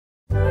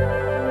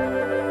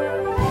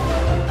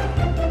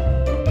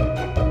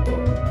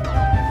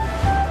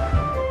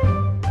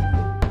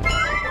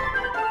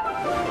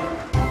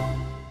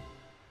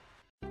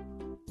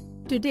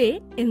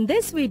Today, in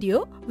this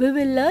video, we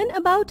will learn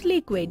about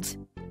liquids.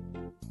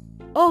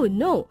 Oh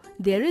no,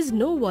 there is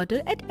no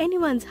water at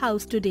anyone's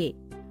house today.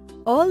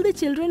 All the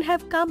children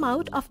have come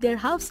out of their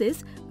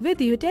houses with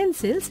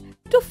utensils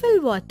to fill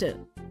water.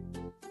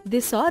 They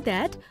saw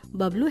that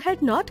Bablu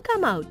had not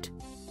come out.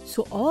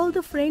 So all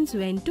the friends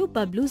went to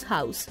Bablu's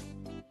house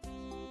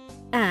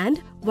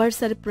and were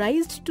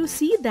surprised to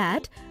see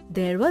that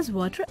there was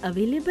water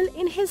available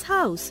in his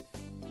house.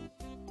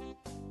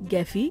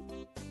 Gaffy,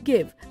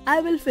 give, I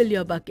will fill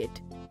your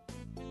bucket.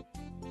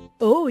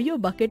 Oh, your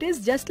bucket is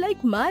just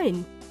like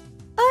mine.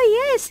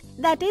 Oh yes,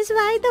 that is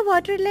why the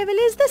water level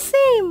is the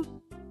same.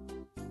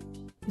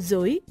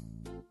 Zoe,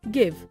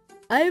 give,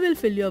 I will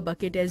fill your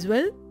bucket as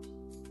well.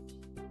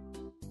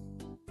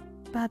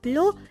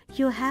 Bablu,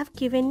 you have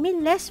given me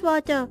less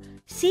water.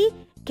 See,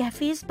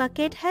 Gaffy's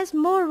bucket has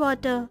more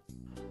water.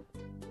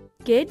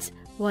 Kids,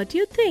 what do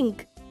you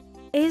think?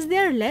 Is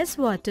there less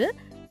water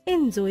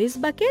in Zoe's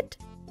bucket?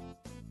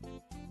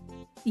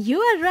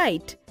 You are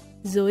right.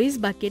 Zoe's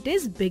bucket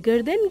is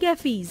bigger than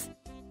Gaffy's.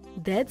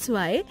 That's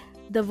why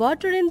the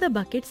water in the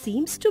bucket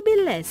seems to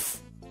be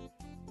less.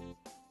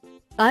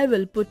 I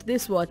will put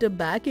this water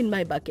back in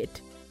my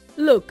bucket.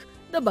 Look,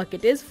 the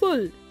bucket is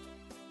full.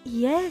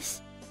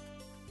 Yes.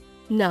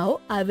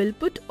 Now I will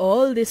put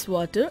all this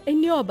water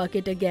in your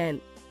bucket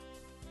again.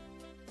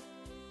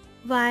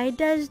 Why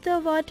does the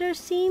water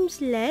seems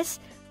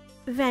less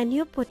when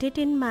you put it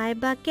in my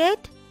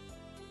bucket?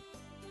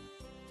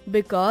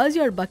 Because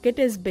your bucket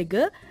is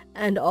bigger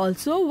and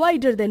also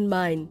wider than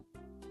mine.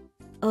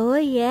 Oh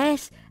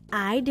yes,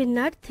 I did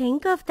not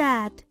think of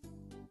that.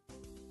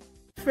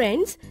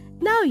 Friends,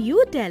 now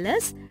you tell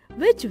us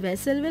which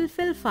vessel will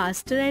fill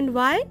faster and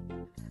why?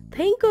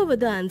 Think over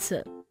the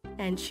answer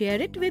and share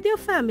it with your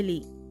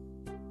family.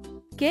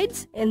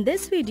 Kids, in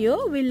this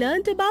video we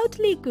learnt about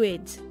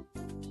liquids.